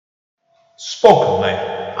Spoken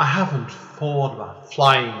Labour. I haven't thought about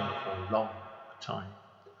flying for a long time.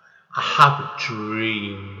 I haven't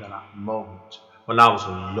dreamed of that moment when I was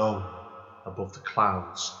alone above the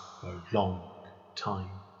clouds for a long time.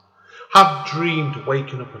 I haven't dreamed of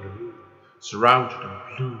waking up in a room surrounded in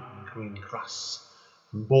blue and green grass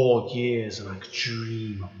for more years than I could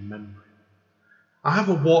dream of remembering. I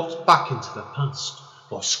haven't walked back into the past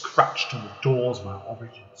or scratched on the doors of my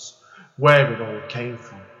origins, where it all came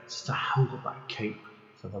from, since I held up that cape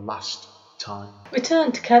for the last time.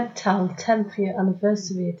 Return to Kent Town 10th Year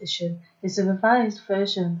Anniversary Edition is a revised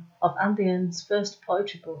version of Andy N's first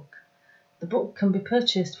poetry book. The book can be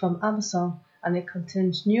purchased from Amazon and it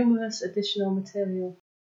contains numerous additional material.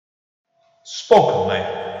 Spoken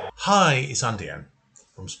Label. Hi, it's Andy N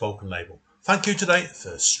from Spoken Label. Thank you today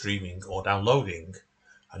for streaming or downloading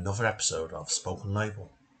another episode of Spoken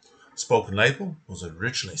Label. Spoken Label was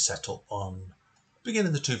originally set up on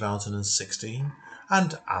beginning of 2016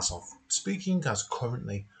 and as of speaking has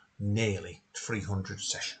currently nearly 300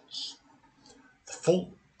 sessions. The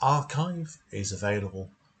full archive is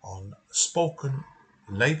available on Spoken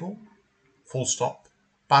Label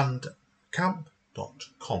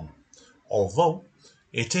bandcamp.com. Although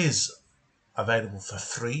it is available for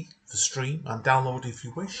free for stream and download if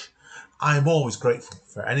you wish, I am always grateful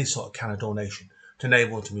for any sort of kind of donation to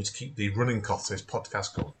enable me to keep the running costs of this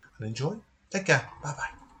podcast going. And enjoy. Take care. Bye bye.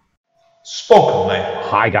 Spoken Label.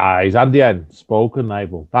 Hi guys, Andy N, Spoken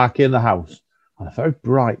Label, back in the house on a very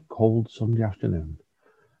bright, cold Sunday afternoon.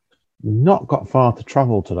 We've not got far to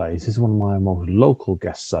travel today. This is one of my most local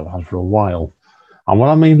guests I've had for a while. And what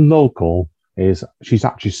I mean local is she's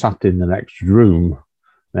actually sat in the next room.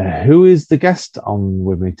 Now, who is the guest on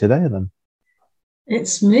with me today then?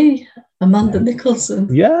 It's me, Amanda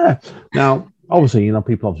Nicholson. Yeah. Now, obviously,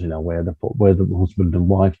 people obviously know we're the husband and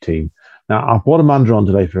wife team. Now, I've brought Amanda on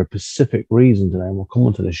today for a specific reason today, and we'll come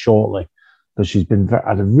on to this shortly, because she's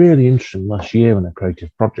had a really interesting last year in her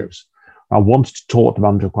creative projects. I wanted to talk to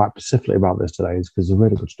Amanda quite specifically about this today because there's a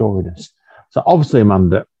really good story in this. So obviously,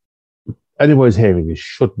 Amanda, anyone who's hearing this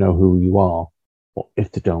should know who you are, but if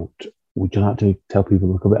they don't, would you like to tell people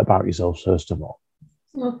a little bit about yourself first of all?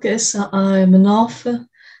 Okay, so I'm an author.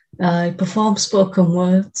 I perform spoken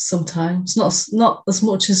word sometimes, not as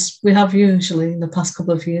much as we have usually in the past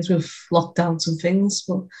couple of years with lockdowns and things,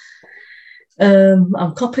 but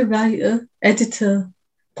I'm copywriter, editor,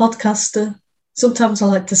 podcaster. Sometimes I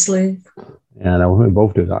like to sleep. Yeah, no, we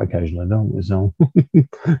both do that occasionally, don't we? So, yeah,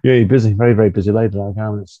 you're busy, very, very busy lady like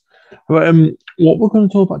Alex. But what we're going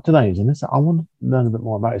to talk about today is, and I want to learn a bit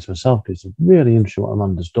more about this myself because it's really interesting what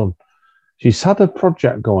Amanda's done. She's had a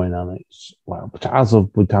project going on. But as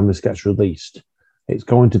of the time this gets released, it's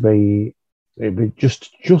going to be,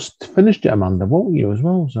 just finished it, Amanda, won't you, as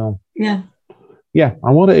well? So yeah.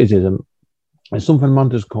 And what it is it's something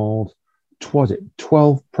Amanda's called,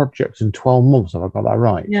 12 projects in 12 months. Have I got that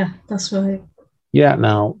right? Yeah, that's right. Yeah.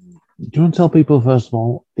 Now, do you want to tell people first of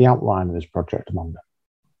all the outline of this project, Amanda?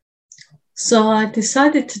 So I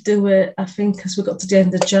decided to do it, I think, as we got to the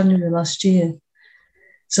end of January last year.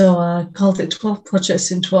 So I called it 12 projects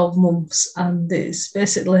in 12 months. And it's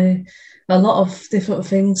basically a lot of different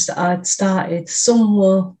things that I'd started. Some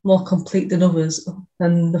were more complete than others.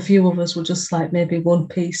 And a few others were just like maybe one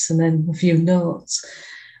piece and then a few notes.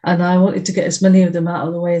 And I wanted to get as many of them out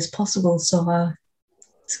of the way as possible. So I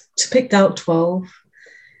picked out 12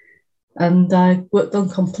 and I worked on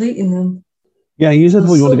completing them. Yeah, you said, you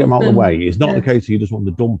want to get them out of the way. It's not the case that you just want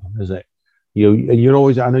to dump them, is it? I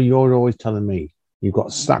know you're always telling me you've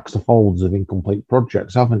got stacks of folders of incomplete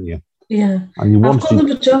projects, haven't you? Yeah. And I've got the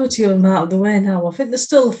majority of them out of the way now. I think there's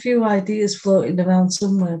still a few ideas floating around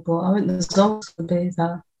somewhere, but I think there's always going to be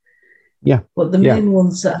that. Yeah. But the main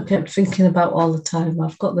ones that I kept thinking about all the time,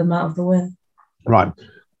 I've got them out of the way. Right.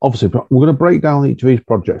 Obviously, we're going to break down each of these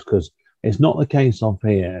projects because it's not the case of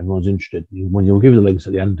here, everyone's interested. When you'll give you the links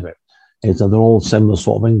at the end of it, is that they're all similar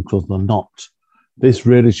sort of things because they're not. This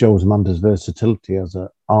really shows Amanda's versatility as an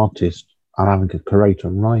artist and having a curator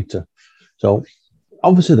and writer. So,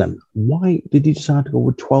 obviously then, why did you decide to go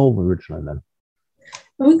with 12 originally then?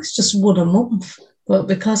 I think it's just one a month. But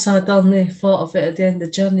because I'd only thought of it at the end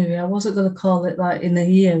of January, I wasn't going to call it like in a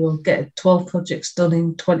year or get 12 projects done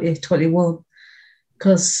in 2021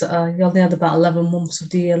 because you only had about 11 months of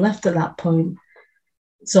the year left at that point.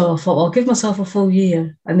 So I thought, I'll give myself a full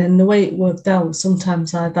year. And then the way it worked out,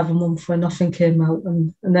 sometimes I'd have a month where nothing came out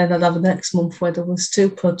and then I'd have the next month where there was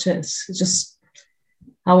 2 projects. It's just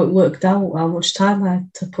how it worked out, how much time I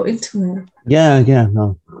had to put into it. Yeah,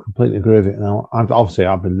 no, completely agree with it. Now,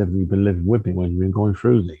 you've been living with me when you've been going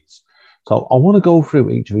through these. So I want to go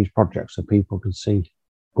through each of these projects so people can see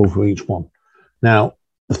go through each one. Now,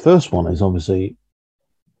 the first one is obviously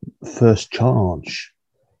First Charge.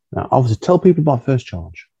 Now, obviously, tell people about First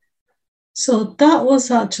Charge. So that was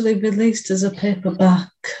actually released as a paperback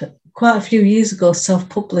quite a few years ago,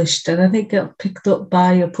 self-published, and I think it got picked up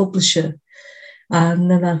by a publisher. And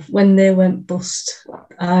then when they went bust,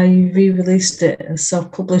 I re-released it as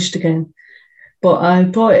self-published again. But I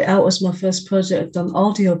brought it out as my first project on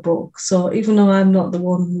audiobook. So even though I'm not the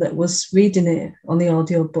one that was reading it on the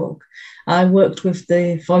audiobook, I worked with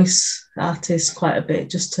the voice artist quite a bit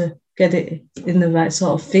just to get it in the right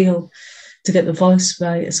sort of feel, to get the voice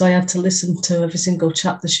right. So I had to listen to every single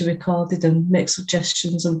chapter she recorded and make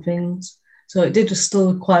suggestions and things. So it did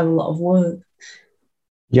still require a lot of work.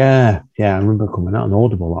 Yeah, I remember coming out on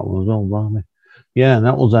Audible, that one as well, blimey. Yeah, and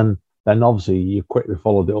that was then obviously you quickly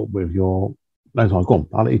followed it up with your... No, go on.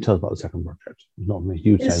 I'll let you tell us about the second project. Not me.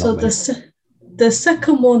 You say so that. The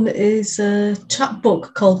second one is a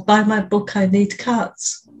chapbook called Buy My Book, I Need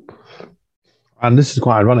Cats. And this is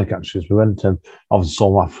quite ironic, actually, because we went and obviously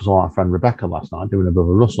saw our friend Rebecca last night doing a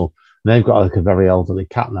brother Russell. And they've got like a very elderly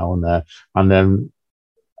cat now and there. And then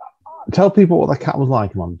tell people what the cat was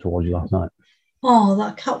like, man, towards you last night. Oh,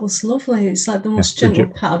 that cat was lovely. It's like the most gentle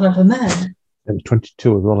cat I've ever met. It was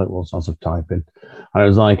 22 as well, it was, as of typing. And it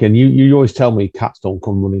was like, and you always tell me cats don't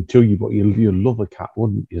come running to you, but you love a cat,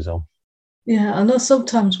 wouldn't you, so? Yeah, I know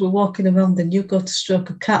sometimes we're walking around and you go to stroke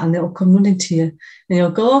a cat and it'll come running to you. And you'll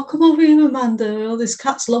go, oh, come over here, Amanda. Oh, this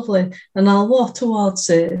cat's lovely. And I'll walk towards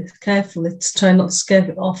it carefully to try not to scare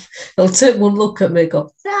it off. It'll take one look at me and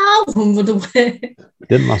go, no, and run away.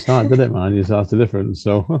 Didn't last night, did it, man? That's the difference.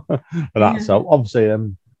 So, so obviously,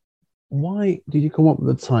 why did you come up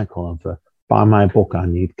with the title of Buy My Book, I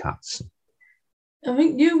Need Cats? I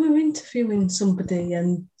think you were interviewing somebody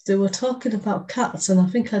and they were talking about cats, and I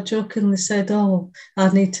think I jokingly said, oh, I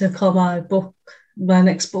need to call my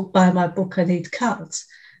next book, Buy My Book, I Need Cats,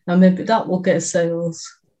 and maybe that will get sales.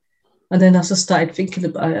 And then as I started thinking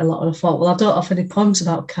about it a lot, I thought, well, I don't have any poems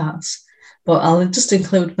about cats, but I'll just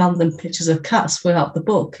include random pictures of cats throughout the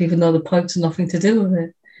book, even though the poems have nothing to do with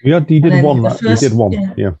it. Yeah, you did one.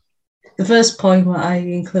 Yeah. The first poem that I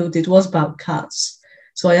included was about cats,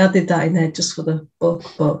 so I added that in there just for the book,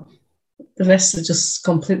 but the rest are just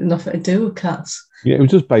completely nothing to do with cats. Yeah, it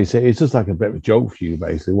was just basic. It's just like a bit of a joke for you,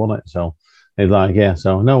 basically, wasn't it? So it's like, yeah.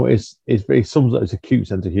 So no, it's very sums up. It's a cute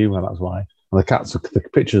sense of humour. That's why. And the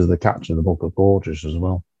pictures of the cats in the book are gorgeous as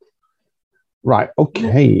well. Right.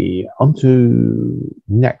 Okay. On to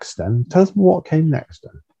next then. Tell us what came next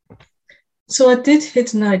then. So I did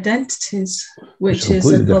Hidden Identities, which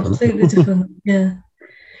is a completely different. Yeah.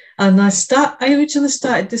 And I originally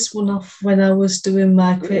started this one off when I was doing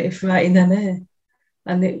my creative writing MA,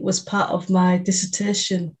 and it was part of my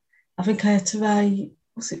dissertation. I think I had to write,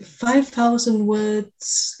 5,000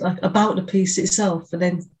 words like about the piece itself, and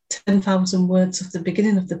then 10,000 words of the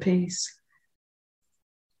beginning of the piece.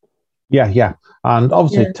 Yeah. And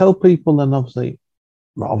obviously tell people then obviously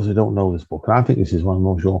don't know this book. And I think this is one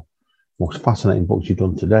of your most fascinating books you've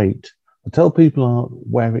done to date. But tell people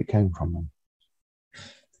where it came from then.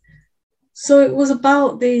 So it was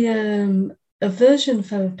about the aversion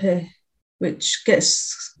therapy, which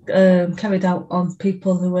gets carried out on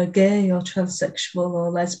people who are gay or transsexual or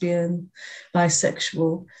lesbian,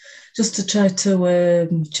 bisexual, just to try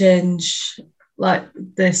to change like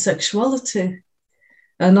their sexuality.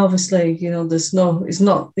 And obviously, it's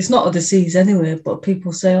not a disease anyway, but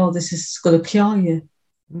people say, oh, this is going to cure you.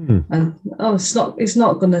 Mm. And it's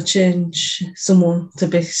not going to change someone to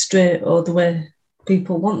be straight or the way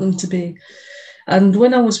people want them to be. And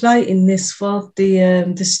when I was writing this for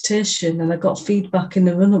the dissertation and I got feedback in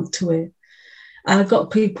the run-up to it, I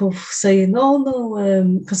got people saying, oh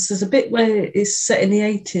no, because there's a bit where it's set in the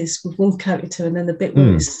 80s with one character and then a bit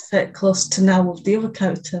where it's set close to now with the other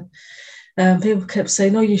character. People kept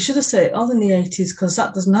saying, oh, you should have said it all in the 80s because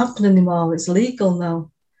that doesn't happen anymore. It's legal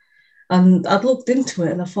now. And I'd looked into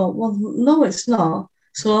it and I thought, well, no, it's not.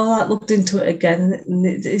 So I looked into it again, and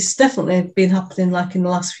it's definitely been happening like in the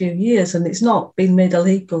last few years, and it's not been made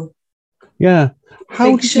illegal. Yeah.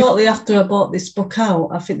 Shortly after I bought this book out,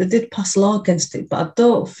 I think they did pass a law against it, but I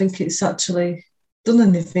don't think it's actually done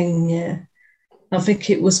anything yet. I think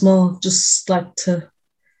it was more just like to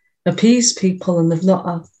appease people, and they've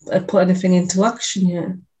not put anything into action yet.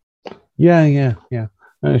 Yeah.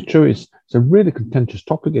 No, it's true. It's a really contentious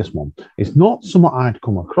topic, this one. It's not something I'd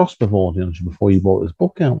come across before you bought this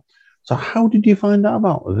book out. So how did you find out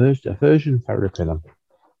about aversion therapy then?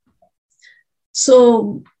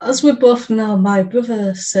 So, as we both know, my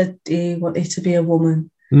brother said he wanted to be a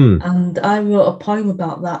woman. And I wrote a poem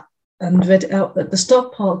about that and read it out at the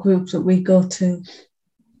Stockport group that we go to.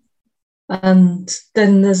 And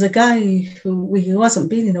then there's a guy who hasn't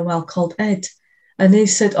been in a while called Ed. And he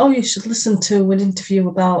said, oh, you should listen to an interview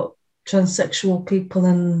about transsexual people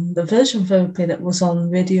and the aversion therapy that was on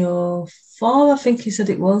Radio 4, I think he said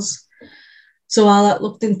it was. So I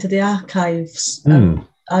looked into the archives. And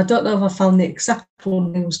I don't know if I found the exact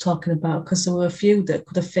one he was talking about, because there were a few that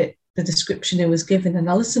could have fit the description he was giving. And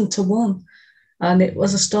I listened to one, and it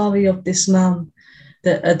was a story of this man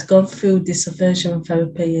that had gone through this aversion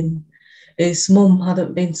therapy, and his mum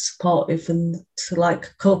hadn't been supportive and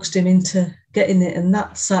coaxed him into getting it. And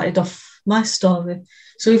that started off my story.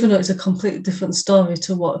 So even though it's a completely different story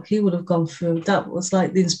to what he would have gone through, that was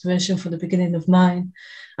like the inspiration for the beginning of mine.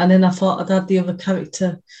 And then I thought I'd had the other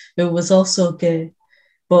character who was also gay,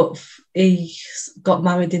 but he got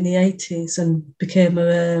married in the 80s and became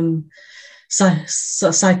a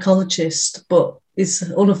psychologist. But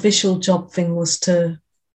his unofficial job thing was to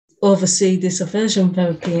oversee this aversion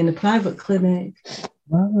therapy in a private clinic.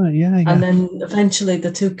 Oh, yeah. And then eventually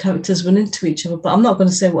the two characters run into each other. But I'm not going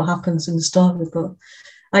to say what happens in the story, but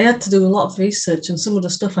I had to do a lot of research, and some of the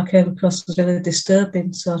stuff I came across was really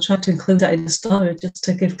disturbing. So I tried to include that in the story just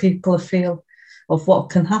to give people a feel of what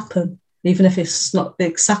can happen, even if it's not the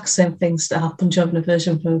exact same things that happen during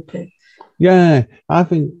aversion therapy. Yeah, I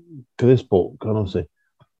think to this book, honestly,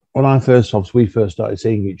 when we first started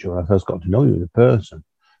seeing each other, I first got to know you as a person.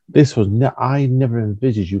 This was, I never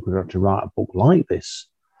envisaged you could actually write a book like this.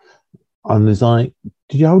 And it's like,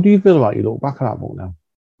 how do you feel about you look back at that book now?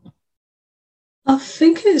 I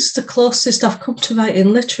think it's the closest I've come to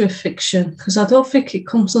writing literary fiction, because I don't think it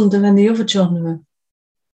comes under any other genre.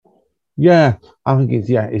 Yeah, I think it's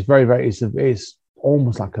very, very, it's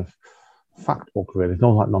almost like a fact book, really. It's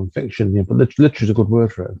not like non-fiction, but literary is a good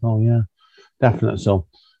word for it. Oh, yeah, definitely. So,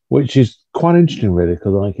 which is quite interesting, really,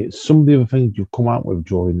 because it's some of the other things you've come out with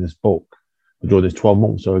during this book, during this 12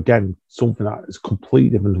 months. So again, something that is completely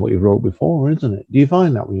different to what you wrote before, isn't it? Do you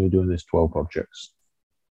find that when you're doing this 12 projects?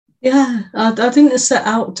 Yeah, I didn't set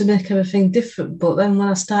out to make everything different, but then when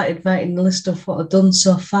I started writing the list of what I've done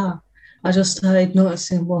so far, I just started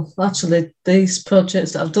noticing, well, actually, these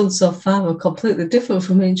projects that I've done so far are completely different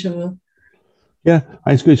from each other. Yeah,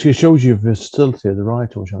 it's good. It shows you versatility of the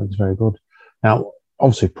writer, which I think is very good. Now,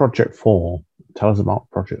 obviously, Project 4, tell us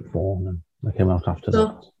about Project 4, and then they came out after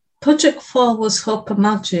that. Project 4 was Hope and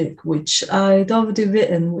Magic, which I'd already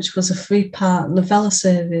written, which was a 3-part novella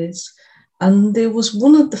series. And it was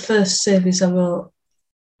one of the first series I wrote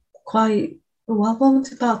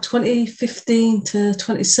about 2015 to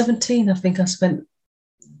 2017, I think I spent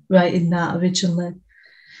writing that originally.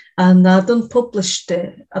 And I'd unpublished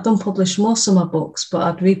it. I'd unpublished most of my books, but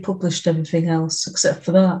I'd republished everything else except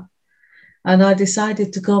for that. And I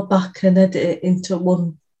decided to go back and edit it into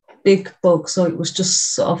one big book, so it was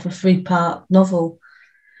just sort of a 3-part novel.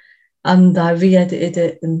 And I re-edited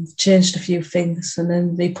it and changed a few things and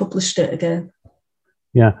then republished it again.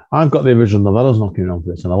 Yeah, I've got the original novellas knocking around for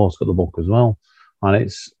this, and I've also got the book as well.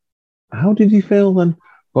 And how did you feel then?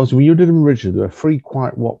 Because when you did them originally, they were 3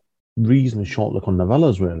 reasonably short-looking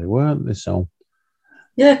novellas, really, weren't they? So,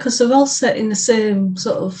 yeah, because they're all set in the same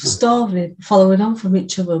sort of story, following on from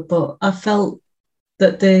each other, but I felt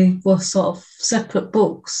that they were sort of separate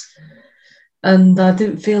books. And I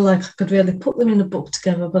didn't feel like I could really put them in a book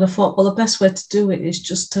together, but I thought, well, the best way to do it is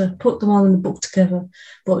just to put them all in the book together,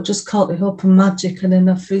 but just call it Hope and Magic, and then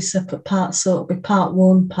have 3 separate parts. So it'll be part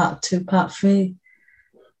 1, part 2, part 3.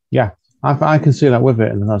 Yeah, I can see that with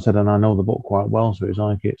it. And as I said, and I know the book quite well, so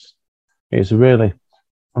it's really,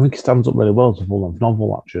 I think it stands up really well to full-length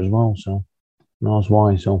novel, actually, as well. So that's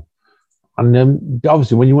why. So, and then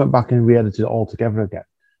obviously, when you went back and re-edited it all together again,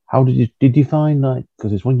 how did you find that?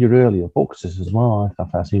 Because it's one of your earlier books, this as well,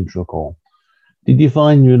 I seem to recall. Did you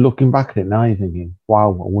find you're looking back at it now, you're thinking,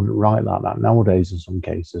 wow, I wouldn't write like that nowadays in some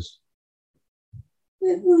cases?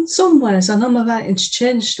 In some ways, I know my writing's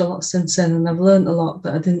changed a lot since then, and I've learned a lot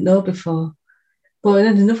that I didn't know before. But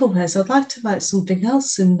in other ways, I'd like to write something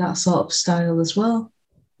else in that sort of style as well.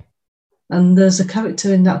 And there's a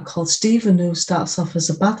character in that called Stephen who starts off as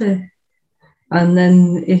a baddie. And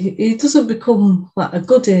then he doesn't become like a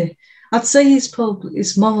goodie. I'd say his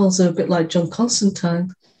morals are a bit like John Constantine.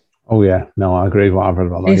 Oh yeah, no, I agree with what I've read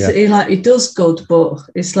about that. He does good, but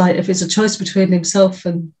it's like if it's a choice between himself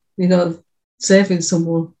and saving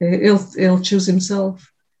someone, he'll choose himself.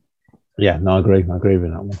 Yeah, no, I agree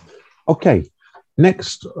with that one. Okay,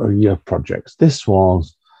 next your projects. This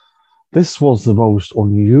was the most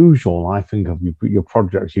unusual, I think, of your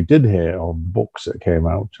projects you did here, or books that came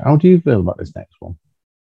out. How do you feel about this next one?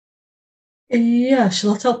 Yeah,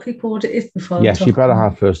 shall I tell people what it is before? Yes, you better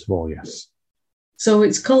have, first of all, yes. So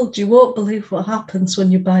it's called You Won't Believe What Happens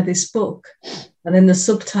When You Buy This Book. And then the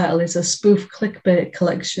subtitle is a spoof clickbait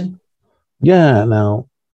collection. Yeah, now,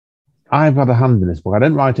 I've had a hand in this book. I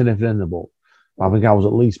didn't write anything in the book. But I think I was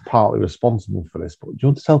at least partly responsible for this book. Do you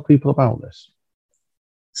want to tell people about this?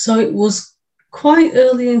 So it was quite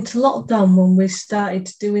early into lockdown when we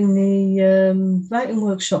started doing the writing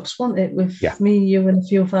workshops, wasn't it, with me, you, and a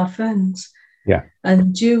few of our friends. Yeah.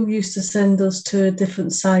 And you used to send us to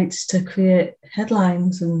different sites to create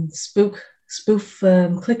headlines and spoof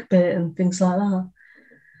clickbait and things like that.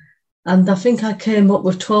 And I think I came up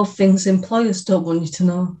with 12 things employers don't want you to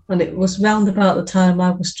know. And it was round about the time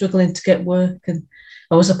I was struggling to get work, and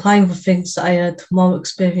I was applying for things that I had more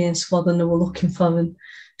experience for than they were looking for, and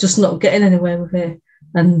just not getting anywhere with it.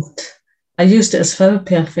 And I used it as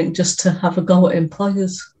therapy, I think, just to have a go at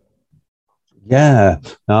employers. Yeah.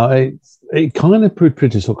 Now, it kind of proved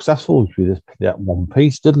pretty successful through that one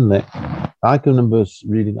piece, didn't it? I can remember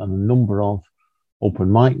reading on a number of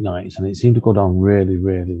open mic nights, and it seemed to go down really,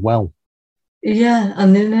 really well. Yeah,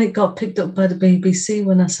 and then it got picked up by the BBC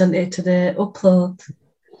when I sent it to their upload.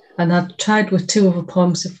 And I tried with 2 other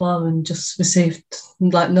poems before and just received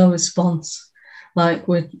no response. We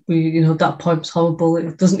that poem's horrible.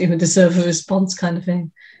 It doesn't even deserve a response, kind of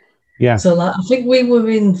thing. Yeah. So I think we were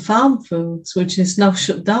in Farm Foods, which is now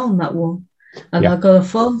shut down, that one. And I got a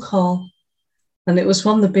phone call, and it was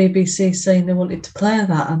from the BBC saying they wanted to play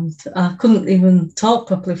that. And I couldn't even talk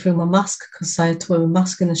properly through my mask because I had to wear a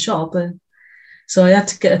mask in the shop. So I had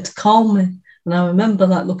to get her to call me. And I remember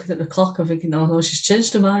looking at the clock and thinking, oh no, she's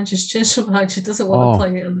changed her mind. She doesn't want to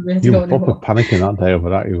play it on the radio anymore. You were proper panicking that day over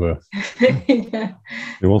that, you were. Yeah.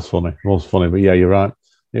 It was funny. But yeah, you're right.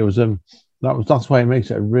 It was that's why it makes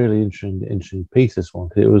it a really interesting piece, this one.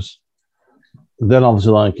 It was then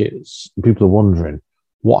obviously people are wondering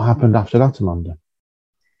what happened after that, Amanda.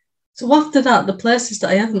 So after that, the places that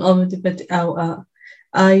I haven't already read it out at,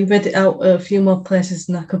 I read it out at a few more places,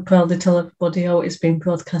 and I could proudly tell everybody how it's been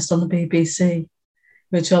broadcast on the BBC,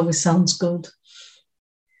 which always sounds good.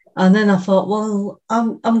 And then I thought, well,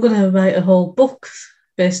 I'm going to write a whole book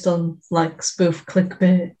based on spoof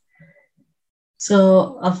clickbait.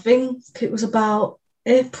 So I think it was about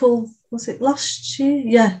April, was it last year?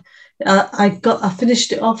 Yeah, I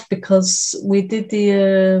finished it off because we did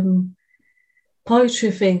the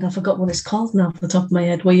poetry thing. I forgot what it's called now off the top of my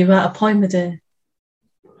head, where you write a poem a day.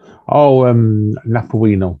 Oh,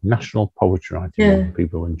 NAPOE, National Poetry Writing.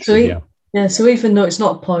 People are interested, so even though it's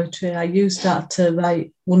not poetry, I used that to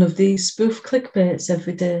write one of these spoof clickbaits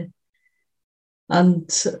every day. And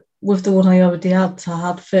with the one I already had, I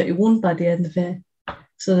had 31 by the end of it.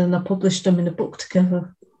 So then I published them in a book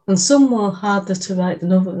together. And some were harder to write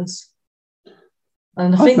than others.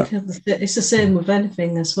 And I think it's the same with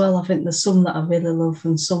anything as well. I think there's some that I really love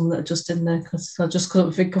and some that are just in there because I just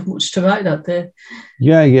couldn't think of much to write that day.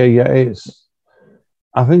 Yeah.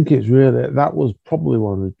 I think it's really, that was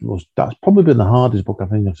probably that's probably been the hardest book I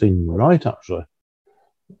think I've seen you write, actually.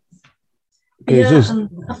 And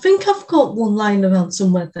I think I've got one line around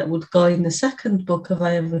somewhere that would go in the second book if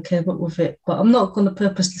I ever came up with it, but I'm not going to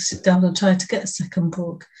purposely sit down and try to get a second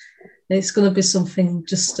book. It's going to be something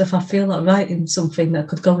just if I feel like writing something that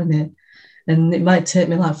could go in it. And it might take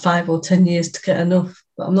me 5 or 10 years to get enough,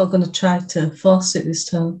 but I'm not going to try to force it this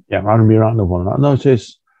time. Yeah, I'm going to be writing one of that. No,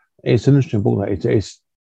 it's an interesting book.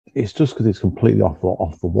 It's just because it's completely off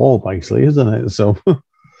the wall, basically, isn't it? So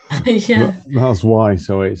yeah, that's why.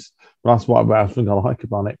 So that's what I think I like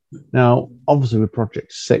about it. Now, obviously, with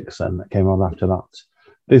Project 6, then that came out after that.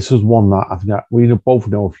 This was one that I think we both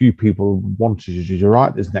know a few people wanted you to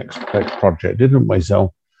write this next project, didn't we?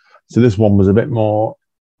 So this one was a bit more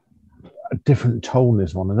a different tone.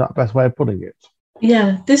 This one, is that the best way of putting it?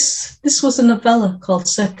 Yeah, this was a novella called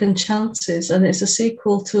Second Chances, and it's a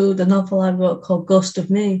sequel to the novel I wrote called Ghost of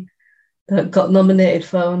Me that got nominated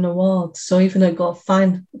for an award. So even it got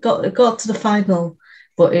to the final,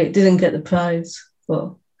 but it didn't get the prize.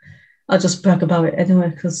 But I just brag about it anyway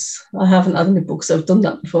because I haven't had any books that have done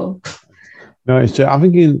that before. No, it's true. I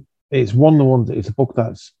think it's one of the ones. It's a book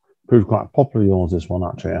that's proved quite popular. Yours, this one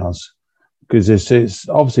actually has, because it's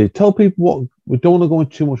obviously tell people what we don't want to go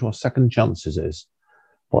into too much what Second Chances is,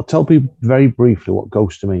 but tell people very briefly what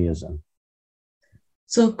Ghost of Me is. Then.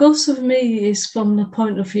 So Ghost of Me is from the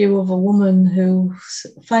point of view of a woman who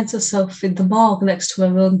finds herself in the morgue next to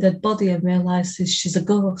her own dead body and realises she's a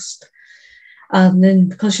ghost. And then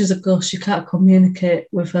because she's a ghost, she can't communicate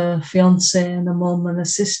with her fiancé and her mum and her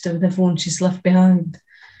sister and everyone she's left behind.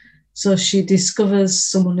 So she discovers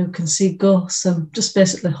someone who can see ghosts and just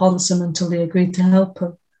basically haunts them until they agree to help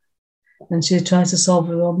her. And she tries to solve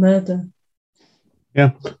her own murder.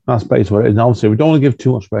 Yeah, that's basically what it is. And obviously, we don't want to give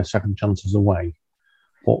too much of our second chances away.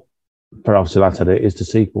 But for obviously, like I said, it is the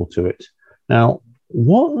sequel to it. Now,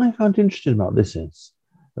 what I found interesting about this is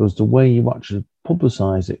it was the way you actually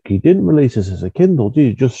publicise it. You didn't release this as a Kindle, did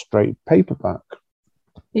you? Just straight paperback.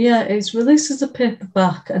 Yeah, it's released as a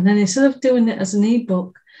paperback, and then instead of doing it as an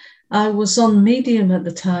ebook, I was on Medium at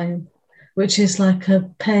the time, which is like a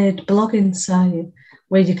paid blogging site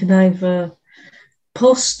where you can either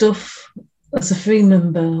post stuff as a free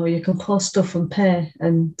member or you can post stuff and pay,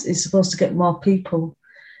 and it's supposed to get more people,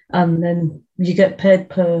 and then you get paid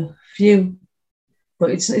per view.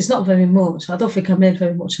 But it's not very much. I don't think I made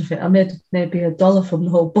very much of it. I made maybe $1 from the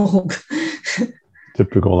whole book.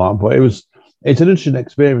 Typical that, but it's an interesting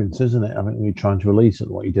experience, isn't it? I think you're trying to release it,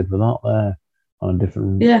 what you did with that there on a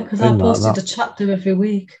different Yeah, because I thing like posted that. a chapter every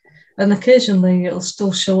week. And occasionally it'll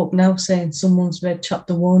still show up now saying someone's read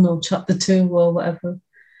chapter 1 or chapter 2 or whatever.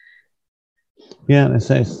 Yeah, and it's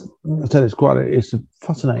a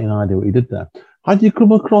fascinating idea what you did there. How did you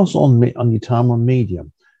come across on your time on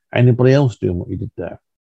Medium? Anybody else doing what you did there?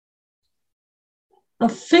 I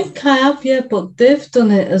think I have, yeah, but they've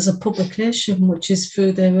done it as a publication, which is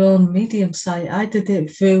through their own Medium site. I did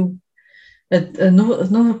it through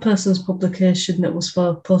another person's publication that was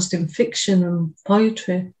for posting fiction and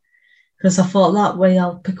poetry, because I thought that way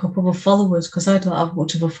I'll pick up other followers, because I don't have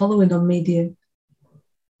much of a following on Medium.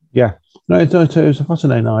 Yeah, no, it's a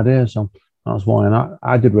fascinating idea. So that's why, and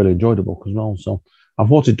I did really enjoy the book as well. So I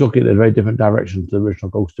thought it took it in a very different direction to the original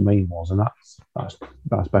Ghost of Me was, and that's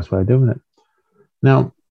the best way of doing it.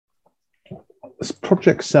 Now, it's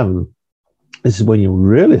Project 7. This is when you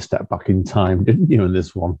really stepped back in time, didn't you, in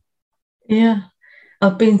this one? Yeah,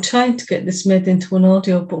 I've been trying to get this made into an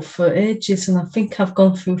audiobook for ages, and I think I've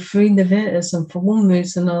gone through 3 narrators, and for one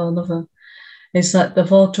reason or another, it's like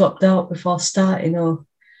they've all dropped out before starting or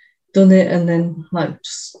done it, and then like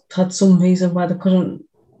just had some reason why they couldn't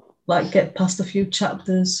like get past a few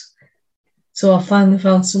chapters. So I finally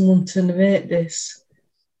found someone to narrate this,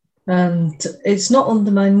 and it's not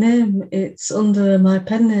under my name; it's under my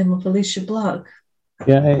pen name of Alicia Black.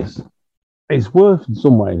 Yeah, it's worth in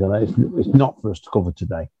some ways, and it's not for us to cover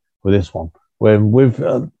today with this one. When we've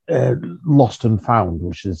Lost and Found,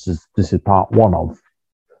 which this is part 1 of,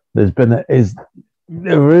 there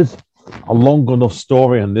is a long enough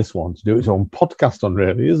story on this one to do its own podcast on,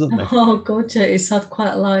 really, isn't there? Oh God, yeah, it's had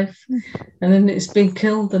quite a life, and then it's been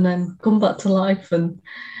killed and then come back to life and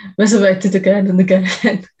resurrected again and again.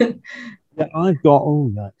 Yeah, I've got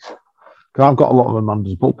I've got a lot of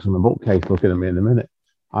Amanda's books in my bookcase looking at me in a minute,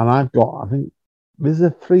 and I think there's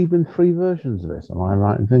been 3 versions of this. Am I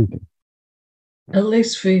right in thinking? At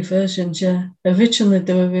least 3 versions, yeah. Originally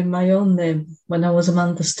they were in my own name when I was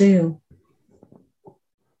Amanda Steele.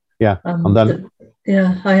 Yeah, and then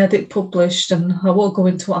I had it published, and I won't go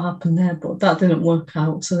into what happened there, but that didn't work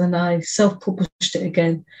out. So then I self-published it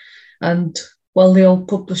again, and while the old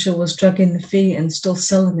publisher was dragging the feet and still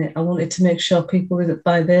selling it, I wanted to make sure people didn't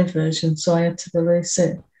buy their version, so I had to release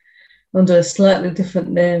it under a slightly different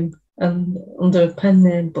name and under a pen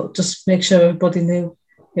name, but just make sure everybody knew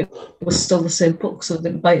it was still the same book, so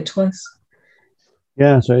they didn't buy it twice.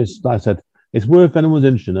 Yeah, so it's like I said, it's worth anyone's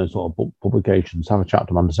interested in those sort of book publications. Have a chat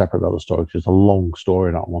to Amanda separate about the story, because it's a long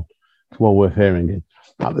story, that one. It's well worth hearing it.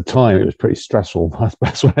 At the time, it was pretty stressful. That's the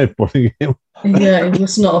best way of putting it. Yeah, it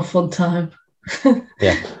was not a fun time.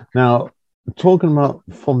 Yeah. Now, talking about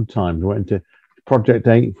fun times, we went into Project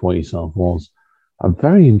 8 for yourself was a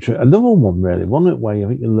very interesting, another one really, one way I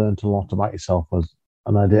think you learned a lot about yourself as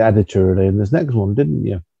an editor in this next one, didn't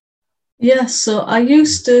you? Yes, so I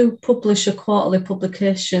used to publish a quarterly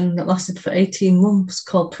publication that lasted for 18 months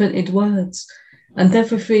called Printed Words. And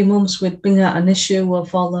every 3 months we'd bring out an issue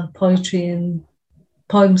of all the poetry and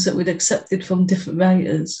poems that we'd accepted from different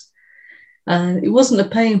writers. And it wasn't a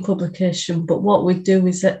paying publication, but what we'd do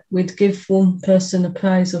is that we'd give one person a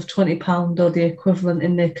prize of £20 or the equivalent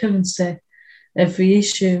in their currency every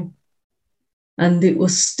issue. And it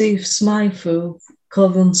was Steve Smythe who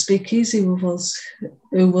co-run Speakeasy with us,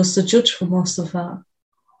 who was the judge for most of that.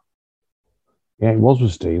 Yeah, it was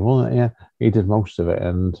with Steve, wasn't it? Yeah, he did most of it,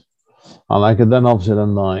 and then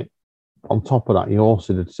obviously on top of that, you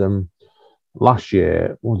also did some last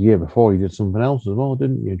year, or the year before, you did something else as well,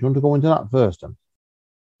 didn't you? Do you want to go into that first, then?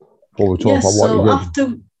 Before we talk about what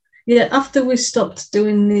you did. After we stopped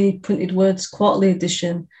doing the Printed Words quarterly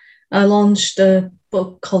edition, I launched a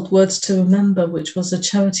book called Words to Remember, which was a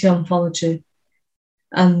charity anthology.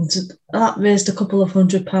 And that raised a couple of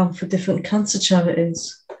 £100 for different cancer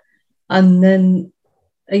charities. And then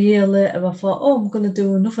a year later, I thought, I'm going to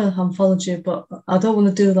do another anthology, but I don't want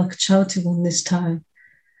to do like a charity one this time.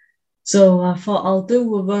 So I thought I'll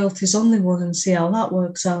do a royalties only one and see how that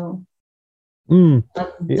works out. Mm.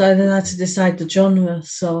 And then I had to decide the genre.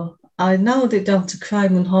 So I narrowed it down to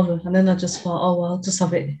crime and horror. And then I just thought, oh, well, I'll just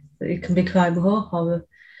have it can be crime or horror.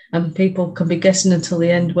 And people can be guessing until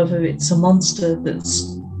the end whether it's a monster that's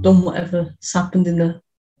done whatever's happened in the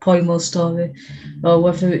poem or story, or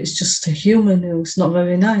whether it's just a human who's not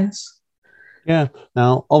very nice. Yeah.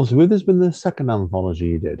 Now, obviously, with this been the second anthology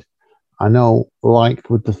you did, I know, like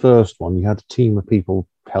with the first one, you had a team of people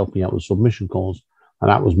helping out with submission calls, and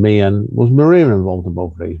that was me and was Maria involved in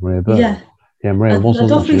both of these? Maria Bird. Yeah. Yeah, Maria I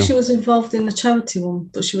don't think she was involved in the charity one,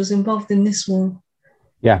 but she was involved in this one.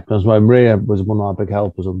 Yeah, because Maria was one of our big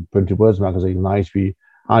helpers on Printed Words magazine.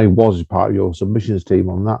 I was part of your submissions team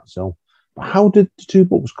on that. So, how did the two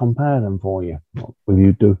books compare then for you? With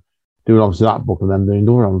you doing obviously that book and then doing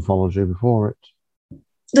the other anthology before it?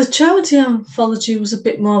 The charity anthology was a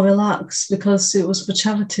bit more relaxed because it was for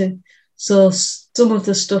charity. So some of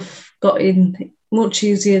the stuff got in much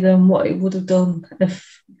easier than what it would have done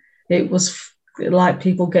if it was like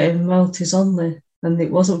people getting royalties only and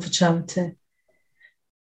it wasn't for charity.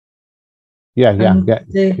 Yeah.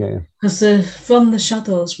 Because from the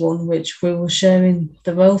Shadows one, which we were sharing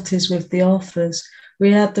the royalties with the authors,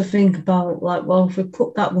 we had to think about like, well, if we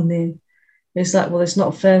put that one in, it's like, well, it's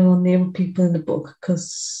not fair on the other people in the book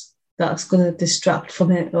because that's going to distract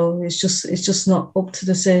from it, or it's just not up to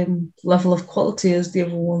the same level of quality as the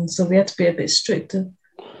other one. So we had to be a bit stricter.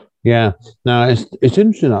 Yeah. Now it's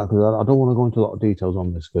interesting because I don't want to go into a lot of details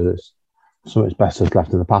on this because it's best that's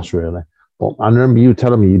left in the past, really. But I remember you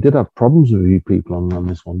telling me you did have problems with you people on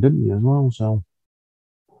this one, didn't you, as well? So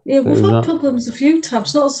yeah, we've had problems a few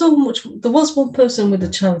times. Not so much. There was one person with the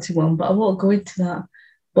charity one, but I won't go into that.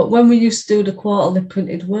 But when we used to do the quarterly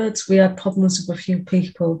printed words, we had problems with a few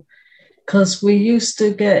people because we used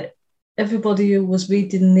to get everybody who was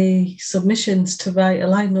reading the submissions to write a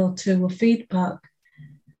line or two of feedback,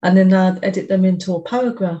 and then I'd edit them into a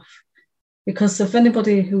paragraph. Because if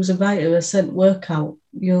anybody who's a writer has sent work out,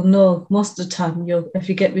 you'll know most of the time, if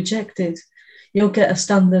you get rejected, you'll get a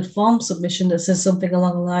standard form submission that says something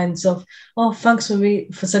along the lines of, oh, thanks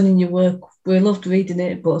for sending your work. We loved reading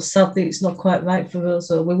it, but sadly it's not quite right for us,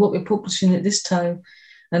 or we won't be publishing it this time.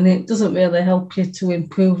 And it doesn't really help you to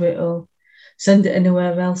improve it or send it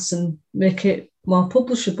anywhere else and make it more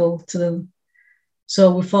publishable to them.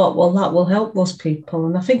 So we thought, well, that will help most people.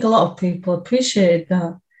 And I think a lot of people appreciated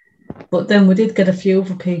that. But then we did get a few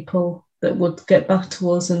other people that would get back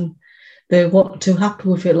to us and they weren't too happy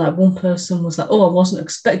with it. Like one person was like, oh, I wasn't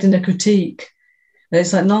expecting a critique. And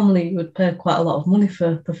it's like normally you would pay quite a lot of money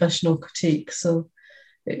for professional critique. So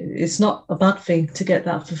it's not a bad thing to get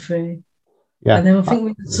that for free. Yeah. And then I think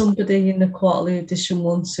we had somebody in the quarterly edition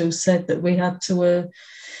once who said that we had to,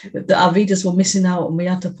 that our readers were missing out and we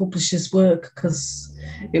had to publish his work because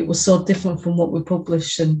it was so different from what we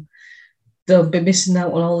published, and they'll be missing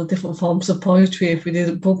out on all the different forms of poetry if we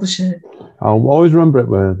didn't publish it. I'll always remember it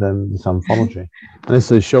with this anthology. And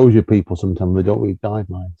this shows you people sometimes they don't read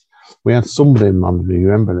guidelines. We had somebody in Mandeville, you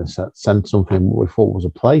remember this, that sent something what we thought was a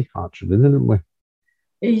play, actually, didn't we?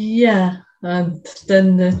 Yeah, and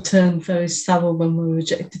then they turned very sour when we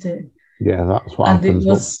rejected it. Yeah, that's what happened.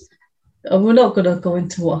 And we're not going to go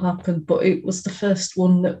into what happened, but it was the first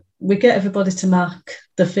one that we get everybody to mark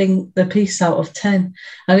the piece out of 10,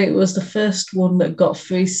 and it was the first one that got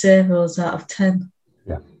 3 zeros out of 10.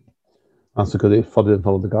 Yeah, that's because it didn't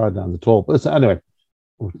follow the guidelines at all. But anyway,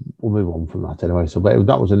 we'll move on from that anyway. So, but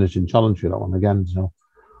that was an interesting challenge for that one again. So,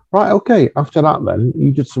 right, okay. After that, then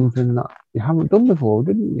you did something that you haven't done before,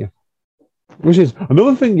 didn't you? Which is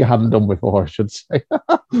another thing you hadn't done before, I should say.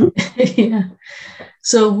 Yeah.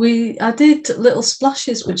 So I did Little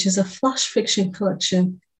Splashes, which is a flash fiction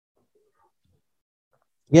collection.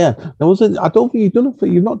 Yeah, I don't think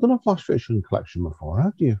you've not done a flash fiction collection before,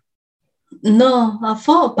 have you? No, I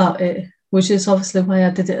thought about it, which is obviously why I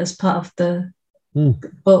did it as part of the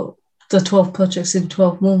 12 projects in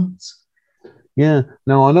 12 months. Yeah.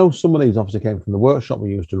 Now I know some of these obviously came from the workshop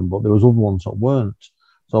we used to run, but there was other ones that weren't.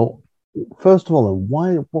 So first of all,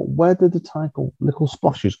 where did the title Little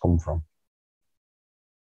Splashes come from?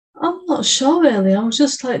 I'm not sure really. I was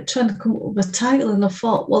just like trying to come up with a title, and I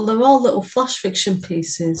thought, well, they're all little flash fiction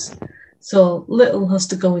pieces, so little has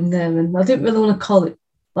to go in there. And I didn't really want to call it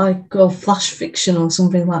like flash fiction or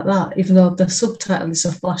something like that, even though the subtitle is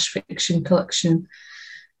a flash fiction collection.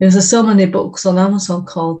 There's so many books on Amazon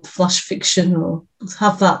called flash fiction or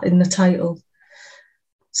have that in the title.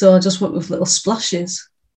 So I just went with Little Splashes.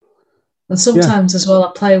 And sometimes as well,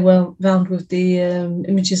 I play around with the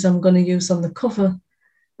images I'm going to use on the cover.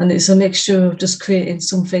 And it's a mixture of just creating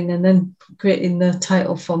something and then creating the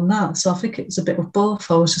title from that. So I think it was a bit of both.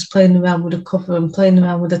 I was just playing around with the cover and playing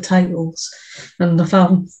around with the titles. And I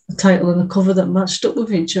found the title and the cover that matched up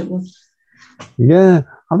with each other. Yeah,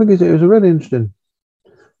 I think it was a really interesting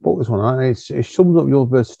book, this one. It sums up your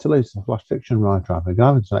versatility as a flash fiction writer, I think.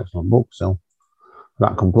 I think it's an excellent book, so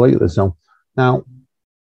that completely. So now,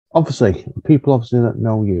 obviously, people that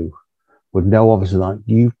know you would know, obviously, like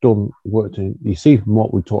you've done work you see from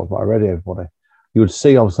what we talked about already, everybody, you would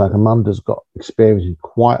see, obviously, like Amanda's got experience in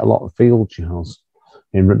quite a lot of fields she has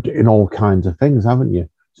in all kinds of things, haven't you?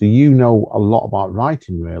 So you know a lot about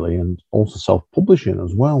writing, really, and also self-publishing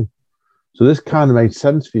as well. So this kind of made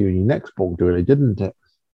sense for you in your next book, really, didn't it?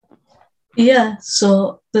 Yeah,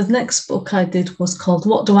 so the next book I did was called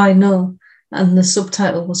What Do I Know? And the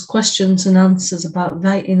subtitle was Questions and Answers About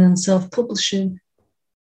Writing and Self-Publishing.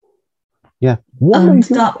 Yeah. And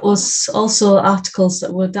that was also articles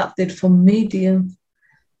that were adapted from Medium,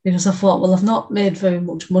 because I thought, well, I've not made very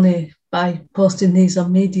much money by posting these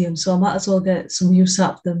on Medium, so I might as well get some use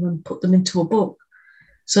out of them and put them into a book.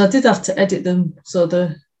 So I did have to edit them so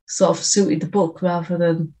they sort of suited the book rather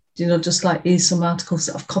than, just like here's some articles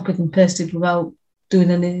that I've copied and pasted without doing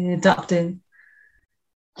any adapting.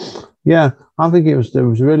 Yeah, I think it was a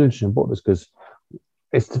really interesting book, because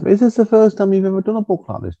is this the first time you've ever done a book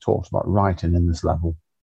like this, talks about writing in this level?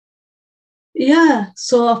 Yeah,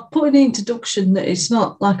 so I've put in the introduction that it's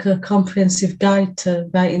not like a comprehensive guide to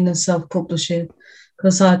writing and self-publishing,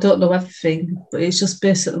 because I don't know everything, but it's just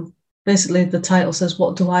basically the title says,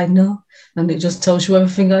 what do I know? And it just tells you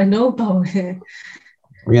everything I know about it.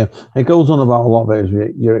 Yeah, it goes on about a lot of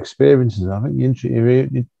it, your experiences. I think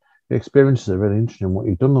your experiences are really interesting, what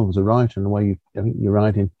you've done as a writer and the way I think you're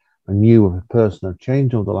writing and you as a person have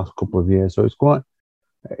changed over the last couple of years. So it's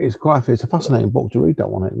a fascinating book to read, that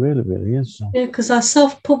one. It really, really is. So. Yeah, because I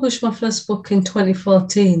self-published my first book in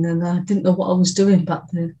 2014 and I didn't know what I was doing back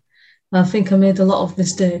then. I think I made a lot of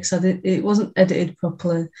mistakes. It wasn't edited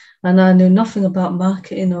properly, and I knew nothing about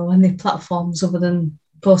marketing or any platforms other than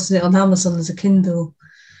posting it on Amazon as a Kindle.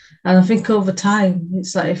 And I think over time,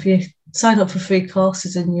 it's like if you sign up for free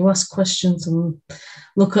courses and you ask questions and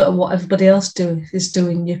look at what everybody else is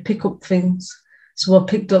doing, you pick up things. So I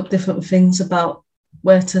picked up different things about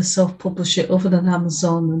where to self-publish it other than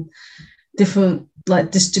Amazon, and different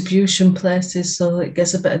like distribution places, so it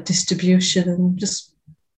gets a better distribution, and just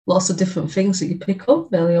lots of different things that you pick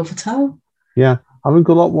up really over time. Yeah, I think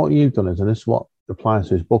a lot of what you've done is, and this is what applies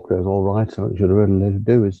to his book, as all writers should really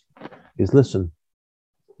do, is listen.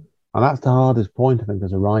 And that's the hardest point, I think,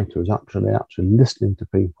 as a writer, is actually listening to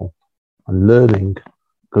people and learning.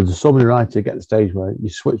 Because there's so many writers that get to the stage where you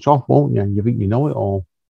switch off, won't you? And you think you know it all.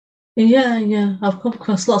 Yeah. I've come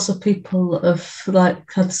across lots of people that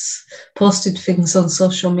have posted things on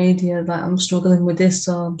social media, like I'm struggling with this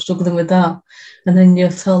or I'm struggling with that. And then you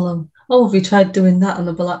tell them, oh, have you tried doing that? And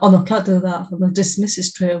they'll be like, oh, no, I can't do that. And they'll dismiss it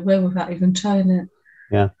straight away without even trying it.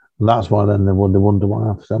 Yeah, and that's why then they wonder what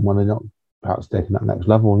happens when they're not perhaps taking that next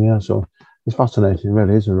level. Yeah, so it's fascinating. It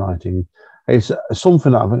really is in writing. It's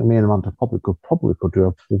something that I think me and Amanda probably could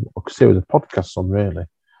do a series of podcasts on, really.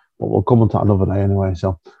 But we'll come on to that another day anyway.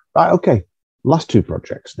 So, right, okay. Last two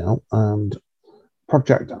projects now. And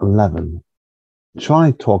Project 11. Shall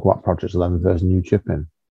I talk about Project 11 versus New Chip in?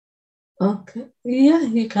 Okay. Yeah,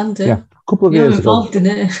 you can do. Yeah, a couple of years ago. You're involved in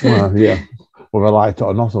it. Well, yeah. Whether I like it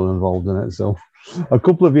or not, I'm involved in it. So a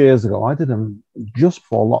couple of years ago, I did them just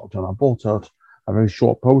before lockdown. I bought out a very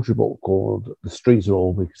short poetry book called The Streets Are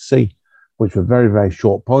All We Could See, which were very, very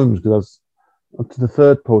short poems, because up to the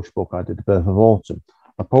third poetry book I did, The Birth of Autumn,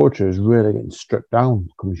 my poetry is really getting stripped down,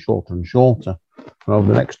 becoming shorter and shorter. And over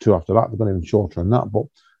the next two after that, they've gone even shorter than that. But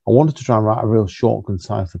I wanted to try and write a real short,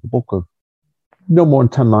 concise little book of no more than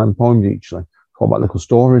 10-line poems each, like all about little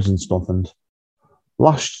stories and stuff. And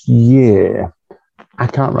last year, I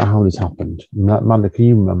can't remember how this happened. Amanda, can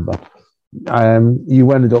you remember?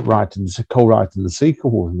 You ended up co-writing the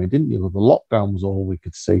sequel with me, didn't you? The lockdown was all we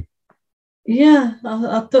could see. Yeah,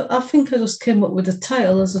 I think I just came up with the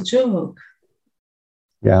title as a joke.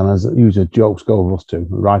 Yeah, and as usual, jokes go with us too.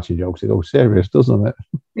 Writing jokes, it goes serious, doesn't it?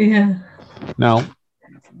 Yeah. Now,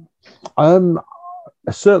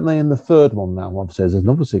 certainly in the third one now, obviously there's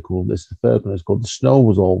another sequel. This is the third one. It's called The Snow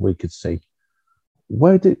Was All We Could See.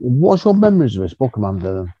 What's your memories of this book,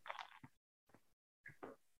 Amanda?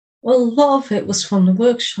 Well, a lot of it was from the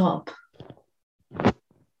workshop.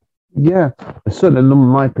 Yeah, certainly a number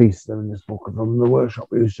of my pieces in this book are from the workshop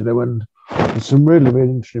we used to do, and there's some really,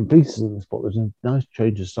 really interesting pieces in this book. There's a nice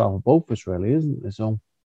change of style for both of us, really, isn't there? So,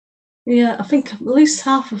 yeah, I think at least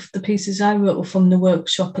half of the pieces I wrote were from the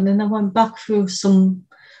workshop, and then I went back through some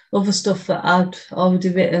other stuff that I'd already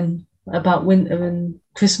written about winter and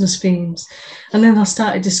Christmas themes. And then I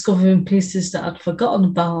started discovering pieces that I'd forgotten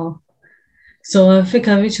about. So I think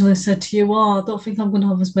I originally said to you, oh, I don't think I'm going to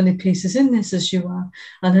have as many pieces in this as you are.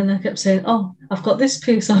 And then I kept saying, oh, I've got this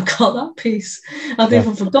piece, I've got that piece. I'd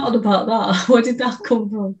even forgotten about that. Where did that come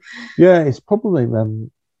from? Yeah, it's probably,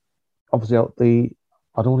 obviously,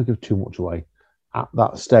 I don't want to give too much away. At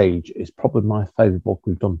that stage, it's probably my favourite book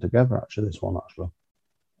we've done together, actually, this one, actually.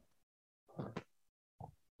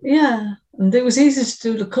 Yeah, and it was easy to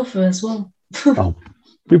do the cover as well. Oh,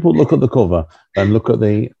 people look at the cover and look at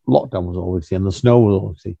the lockdown was always see and the snow was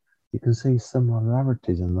always see. You can see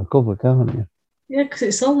similarities in the cover, can't you? Yeah, because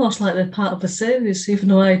it's almost like they're part of a series, even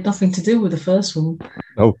though I had nothing to do with the first one.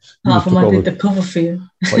 No, apart from I did the cover for you.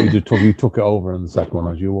 But you took it over in the second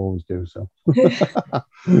one, as you always do. So,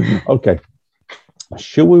 okay.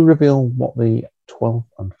 Shall we reveal what the 12th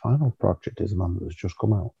and final project is, Amanda, that's just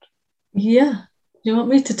come out? Yeah. Do you want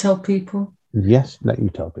me to tell people? Yes, let you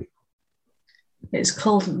tell people. It's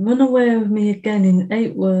called Run Away With Me Again in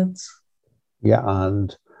 8 words. Yeah,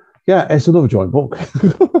 and it's another joint book.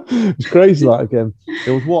 It's crazy that again.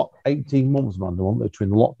 It was 18 months, Amanda, wasn't it,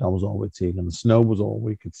 between the lockdown was all we'd seen and the snow was all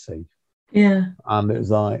we could see. Yeah. And it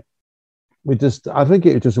was like, I think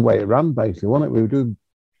it was just the way it ran, basically, wasn't it?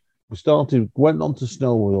 Went on to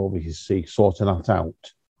snow with all we could see, sorting that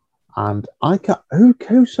out. And who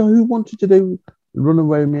wanted to do Run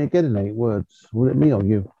Away With Me Again in 8 words? Was it me or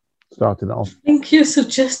you started it off? I think you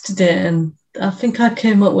suggested it, and I think I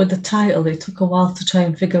came up with the title. It took a while to try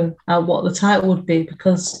and figure out what the title would be,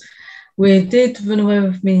 because we did Run Away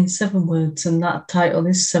With Me in 7 words, and that title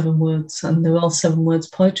is 7 words, and they're all 7 words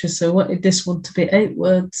poetry. So I wanted this one to be 8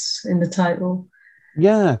 words in the title.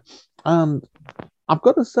 Yeah, and I've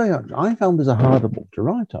got to say, actually, I found this a harder book to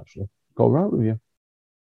write, actually. Go right with you.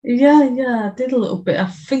 Yeah, I did a little bit. I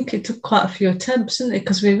think it took quite a few attempts, didn't it?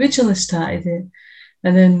 Because we originally started it,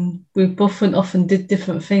 and then we both went off and did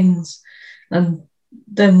different things, and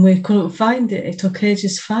then we couldn't find it. It took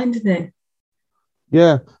ages finding it.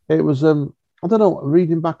 Yeah, it was, I don't know,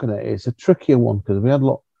 reading back on it, it's a trickier one because we had a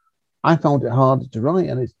lot. I found it harder to write,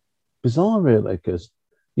 and it's bizarre, really, because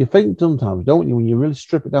you think sometimes, don't you, when you really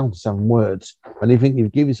strip it down to 7 words, and you think you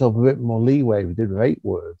give yourself a bit more leeway if you did with 8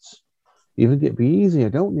 words, you think it'd be easier,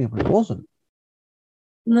 don't you? But it wasn't.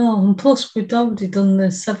 No, and plus we'd already done the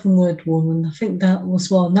 7 word one, and I think that was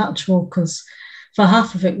more natural because for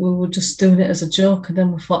half of it we were just doing it as a joke, and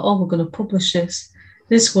then we thought, oh, we're going to publish this.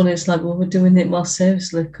 This one is like we were doing it more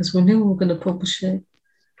seriously because we knew we were going to publish it.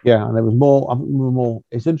 Yeah, and it was more. I think we were more.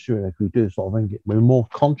 It's interesting if we do sort of think we were more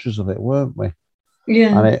conscious of it, weren't we?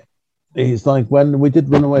 Yeah. And it's like when we did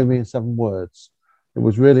Run Away With Me in 7 words, it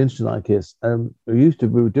was really interesting. Like we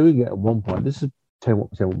were doing it at one point. This is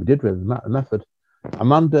what we did with the method.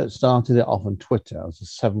 Amanda started it off on Twitter as a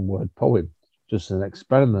 7 word poem, just an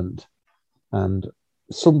experiment. And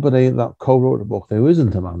somebody that co-wrote the book, who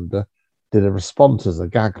isn't Amanda, did a response as a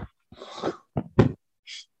gag.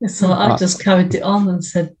 So I just carried it on and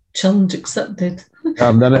said, challenge accepted.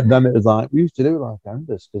 And then it was like, we used to do it like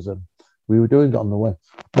this because we were doing it on the way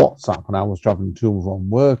WhatsApp, and I was traveling to and from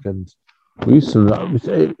work, and we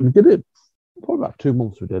did it probably about 2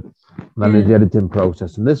 months. We did, and then the editing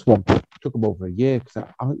process. And this one took about a year because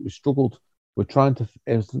I think we struggled. We're trying to.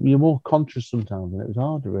 You're more conscious sometimes, and it was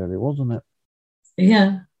harder, really, wasn't it?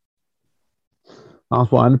 Yeah. That's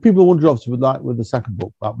why. And people wonder, obviously, with the second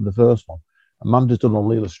book, that with the first one, Amanda's done all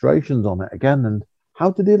the illustrations on it again. And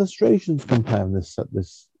how did the illustrations compare in this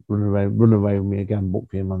Run Away With Me Again book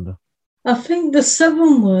for you, Amanda? I think the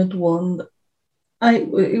 7 word one,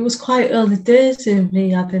 it was quite early days in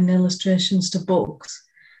me adding illustrations to books.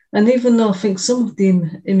 And even though I think some of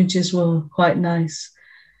the images were quite nice,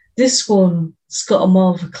 this one's got a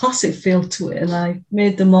more of a classic feel to it. And I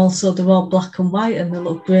made them also, they're all black and white, and they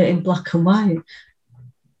look great in black and white.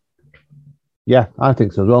 Yeah, I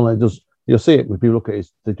think so as well. It does. You'll see it when people look at it.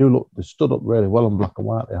 They stood up really well in black and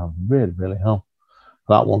white. They have really, really helped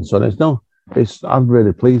that one. So I'm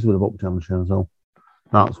really pleased with the book, Temperature, so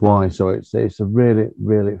that's why. So it's a really,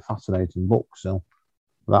 really fascinating book. So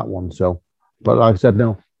that one. So, but like I said,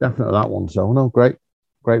 no, definitely that one. So no, great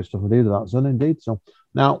stuff indeed of that. So indeed. So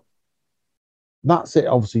now that's it.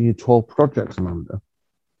 Obviously, your 12 projects, Amanda.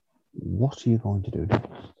 What are you going to do next?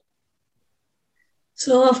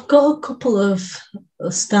 So I've got a couple of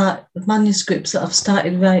manuscripts that I've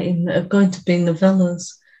started writing that are going to be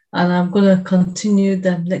novellas, and I'm going to continue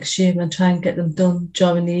them next year and try and get them done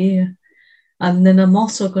during the year. And then I'm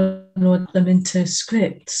also going to add them into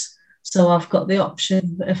scripts. So I've got the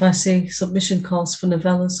option, if I see submission calls for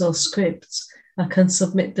novellas or scripts, I can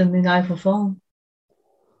submit them in either form.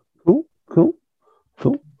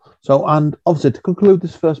 So, and obviously to conclude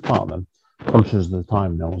this first part then, conscious of the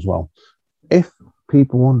time now as well, if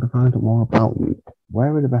people want to find out more about you,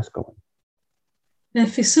 where are the best going? Now,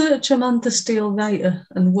 if you search Amanda Steele Writer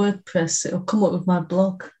and WordPress, it'll come up with my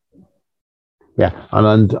blog. Yeah,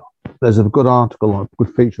 and there's a good article, a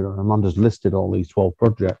good feature, and Amanda's listed all these 12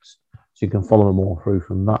 projects, so you can follow them all through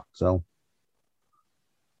from that. So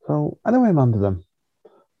anyway, Amanda, then,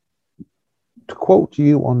 to quote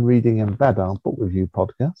you on Reading in Bed, our book review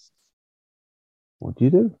podcast, what do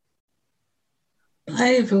you do?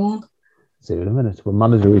 Bye, everyone. See you in a minute. We'll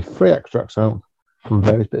manage to read 3 extracts out from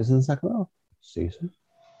various bits in the second half. See you soon.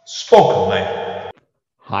 Spoken, mate.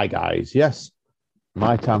 Hi, guys. Yes,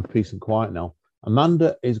 my time for peace and quiet now.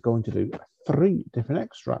 Amanda is going to do 3 different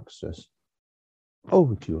extracts.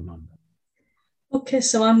 Over to you, Amanda. Okay,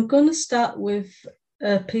 so I'm going to start with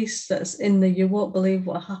a piece that's in the You Won't Believe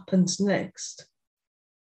What Happens Next.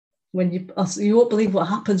 You won't believe what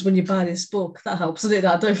happens when you buy this book. That helps, doesn't it?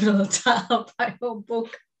 I don't even know the title of my own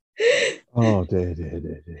book. Oh, dear.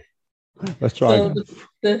 Let's try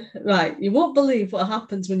again. Right, you won't believe what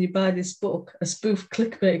happens when you buy this book, a spoof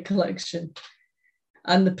clickbait collection.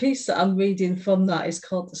 And the piece that I'm reading from that is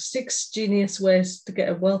called 6 Genius Ways to Get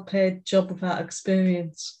a Well-Paid Job Without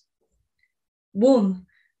Experience. 1,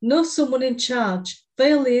 know someone in charge,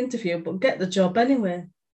 fail the interview, but get the job anyway.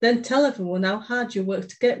 Then tell everyone how hard you work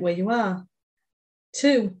to get where you are.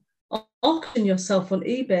 2, auction yourself on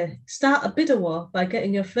eBay. Start a bidder war by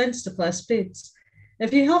getting your friends to place bids.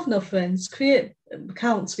 If you have no friends, create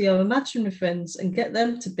accounts for your imaginary friends and get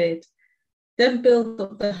them to bid. Then build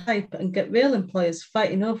up the hype and get real employers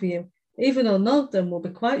fighting over you, even though none of them will be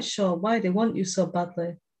quite sure why they want you so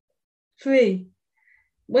badly. 3,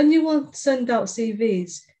 when you want to send out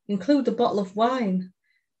CVs, include a bottle of wine.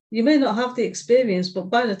 You may not have the experience, but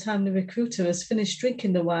by the time the recruiter has finished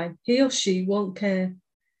drinking the wine, he or she won't care.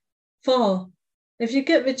 4, if you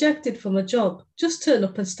get rejected from a job, just turn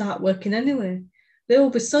up and start working anyway. They will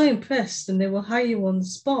be so impressed and they will hire you on the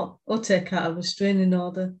spot or take out a restraining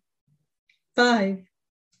order. 5,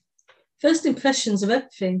 first impressions of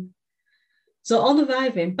everything. So on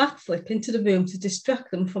arriving, backflip into the room to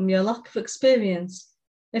distract them from your lack of experience.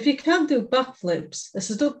 If you can't do backflips, a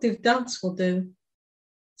seductive dance will do.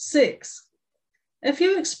 6, if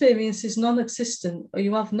your experience is non-existent or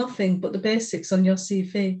you have nothing but the basics on your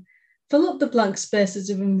CV, fill up the blank spaces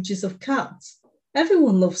with images of cats.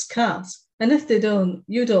 Everyone loves cats, and if they don't,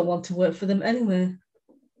 you don't want to work for them anyway.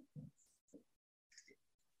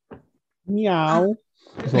 Meow.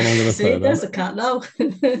 That's what I'm going to say. There's a cat now.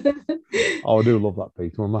 Oh, I do love that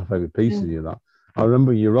piece. One of my favourite pieces of that. I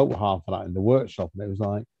remember you wrote half of that in the workshop, and it was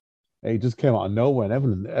like, it just came out of nowhere. And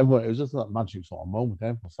everyone, it was just that magic sort of moment.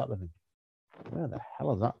 Everyone sat there thinking, where the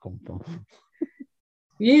hell has that come from?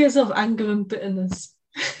 Years of anger and bitterness.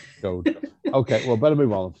 Good. Okay, well, better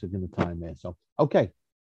move on. Taking the time there. So, okay.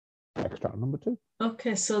 Extract number 2.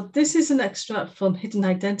 Okay, so this is an extract from Hidden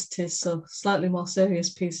Identities, so slightly more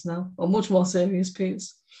serious piece now, or much more serious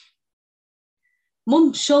piece.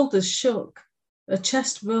 Mum's shoulders shook. Her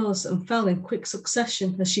chest rose and fell in quick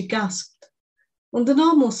succession as she gasped. Under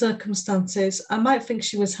normal circumstances, I might think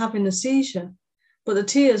she was having a seizure, but the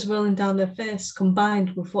tears rolling down her face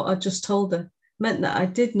combined with what I just told her meant that I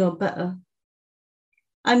did know better.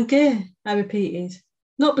 I'm gay, I repeated,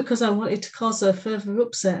 not because I wanted to cause her further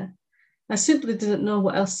upset. I simply didn't know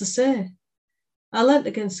what else to say. I leant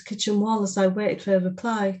against the kitchen wall as I waited for her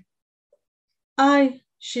reply.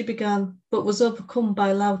 She began, but was overcome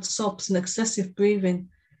by loud sobs and excessive breathing.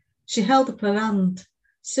 She held up her hand,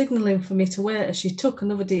 signalling for me to wait as she took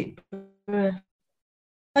another deep breath.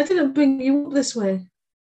 I didn't bring you up this way.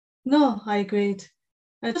 No, I agreed.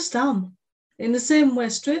 I just am. In the same way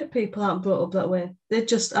straight people aren't brought up that way. They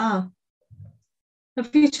just are.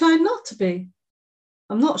 Have you tried not to be?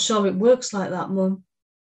 I'm not sure it works like that, Mum.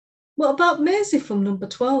 What about Maisie from number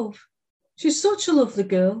 12? She's such a lovely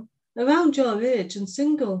girl, around your age and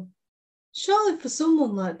single. Surely for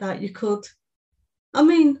someone like that you could. I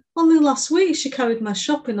mean, only last week she carried my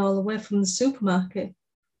shopping all the way from the supermarket.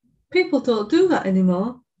 People don't do that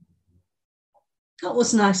anymore. That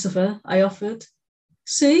was nice of her, I offered.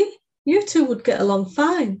 See, you two would get along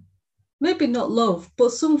fine. Maybe not love,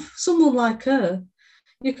 but someone like her.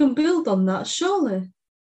 You can build on that, surely.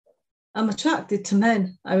 I'm attracted to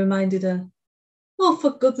men, I reminded her. Oh,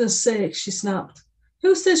 for goodness sake, she snapped.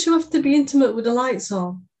 Who says you have to be intimate with the lights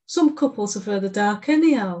on? Some couples prefer the dark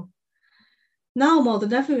anyhow. Now more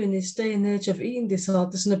than ever in this day and age of eating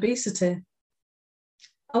disorders and obesity.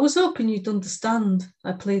 I was hoping you'd understand,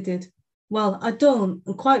 I pleaded. Well, I don't,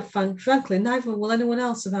 and quite frankly, neither will anyone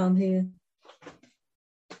else around here.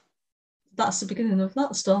 that's the beginning of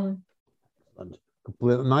that story. And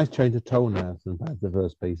completely nice change of tone there compared to the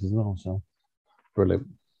first piece as well. So brilliant.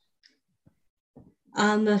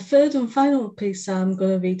 And the third and final piece I'm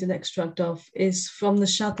going to read an extract of is From the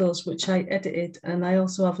Shadows, which I edited, and I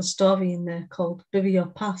also have a story in there called Bury Your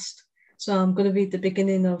Past. So I'm going to read the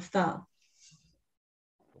beginning of that.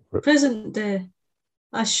 Present day.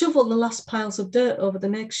 I shoveled the last piles of dirt over the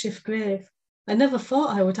makeshift grave. I never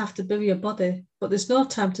thought I would have to bury a body, but there's no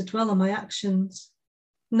time to dwell on my actions.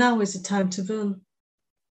 Now is the time to run.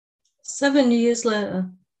 7 years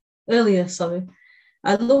earlier,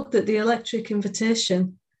 I looked at the electric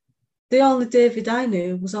invitation. The only David I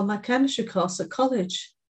knew was on my chemistry course at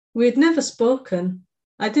college. We had never spoken.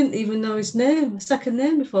 I didn't even know his second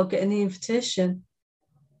name before getting the invitation.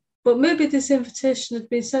 But maybe this invitation had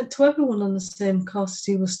been sent to everyone on the same course as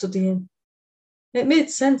he was studying. It made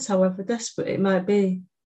sense, however desperate it might be.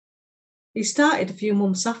 He started a few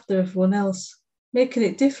months after everyone else, making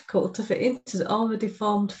it difficult to fit into the already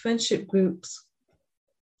formed friendship groups.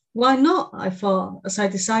 Why not, I thought, as I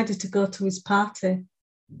decided to go to his party.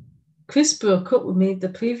 Chris broke up with me the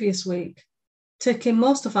previous week, taking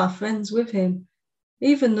most of our friends with him,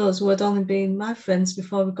 even those who had only been my friends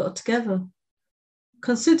before we got together.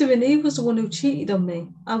 Considering he was the one who cheated on me,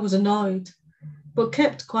 I was annoyed, but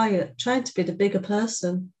kept quiet, trying to be the bigger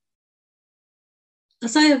person.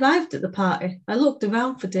 As I arrived at the party, I looked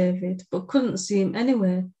around for David, but couldn't see him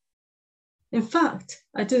anywhere. In fact,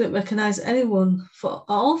 I didn't recognise anyone at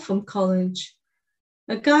all from college.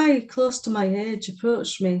 A guy close to my age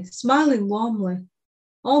approached me, smiling warmly,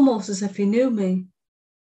 almost as if he knew me.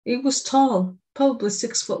 He was tall, probably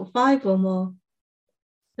 6'5" or more.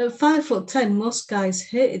 At 5'10", most guys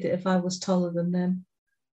hated it if I was taller than them.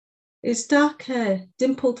 His dark hair,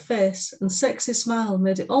 dimpled face, and sexy smile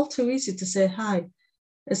made it all too easy to say hi,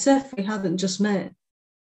 as if we hadn't just met.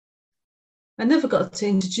 I never got to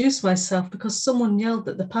introduce myself because someone yelled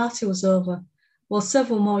that the party was over, while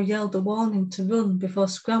several more yelled a warning to run before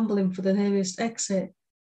scrambling for the nearest exit.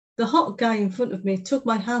 The hot guy in front of me took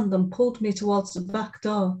my hand and pulled me towards the back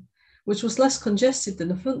door, which was less congested than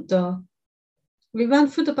the front door. We ran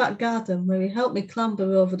through the back garden where he helped me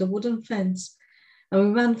clamber over the wooden fence, and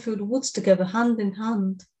we ran through the woods together hand in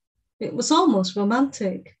hand. It was almost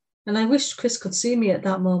romantic, and I wished Chris could see me at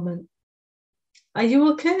that moment. "Are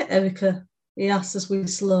you okay, Erica?" he asked as we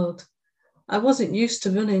slowed. I wasn't used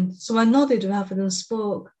to running, so I nodded rather than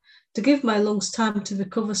spoke, to give my lungs time to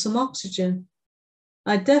recover some oxygen.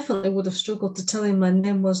 I definitely would have struggled to tell him my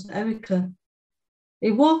name wasn't Erica.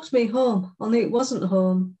 He walked me home, only it wasn't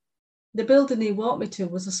home. The building he walked me to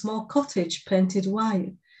was a small cottage painted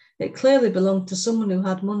white. It clearly belonged to someone who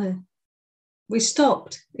had money. We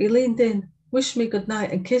stopped. He leaned in, wished me good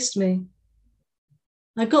night, and kissed me.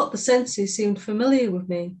 I got the sense he seemed familiar with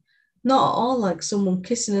me, not at all like someone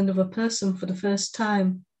kissing another person for the first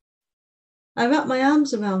time. I wrapped my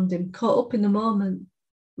arms around him, caught up in the moment,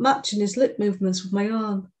 matching his lip movements with my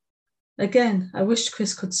own. Again, I wished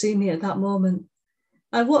Chris could see me at that moment.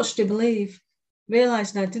 I watched him leave,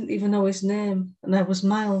 realising I didn't even know his name, and I was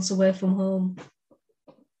miles away from home.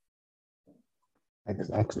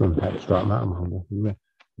 Excellent extract, that, Amanda.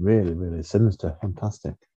 Really, really sinister.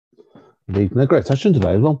 Fantastic. Indeed. And a great session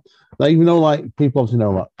today as well. Now, even though, like, people obviously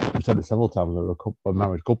know, like, I've said it several times, they're a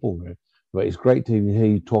married couple, really, but it's great to hear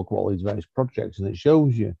you talk about all these various projects, and it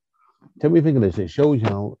shows you. Tell me what you think of this. It shows you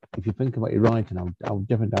how, if you think about your writing, how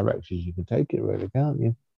different directions you can take it, really, can't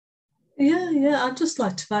you? Yeah. I just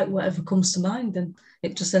like to write whatever comes to mind, and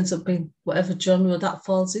it just ends up being whatever genre that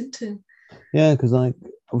falls into. Yeah, because, like,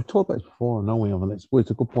 we've talked about this before, I know we have, and it's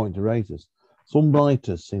a good point to raise this. Some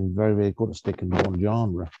writers seem very, very good at sticking to one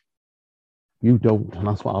genre. You don't, and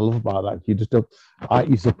that's what I love about that. You just don't.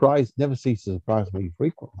 You never cease to surprise me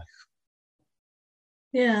frequently.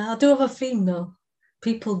 Yeah, I do have a theme though.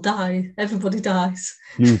 People die. Everybody dies.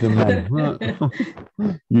 Usually men.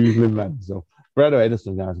 Usually men. So, but anyway,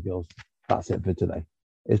 listen, guys and girls, that's it for today.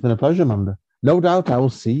 It's been a pleasure, Amanda. No doubt I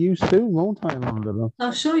will see you soon, won't I, Amanda?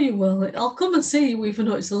 I'm sure you will. I'll come and see you, even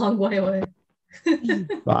though it's a long way away.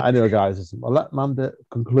 But anyway, guys, listen, I'll let Amanda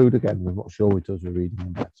conclude again with what she always does with reading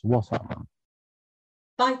in bed. So, what's that, man?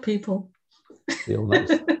 Bye, people. See you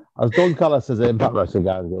next. As Don Callis says, Impact Wrestling,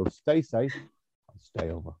 guys and girls, stay safe and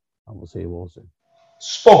stay over. And we'll see you all soon.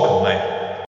 Spoken, mate.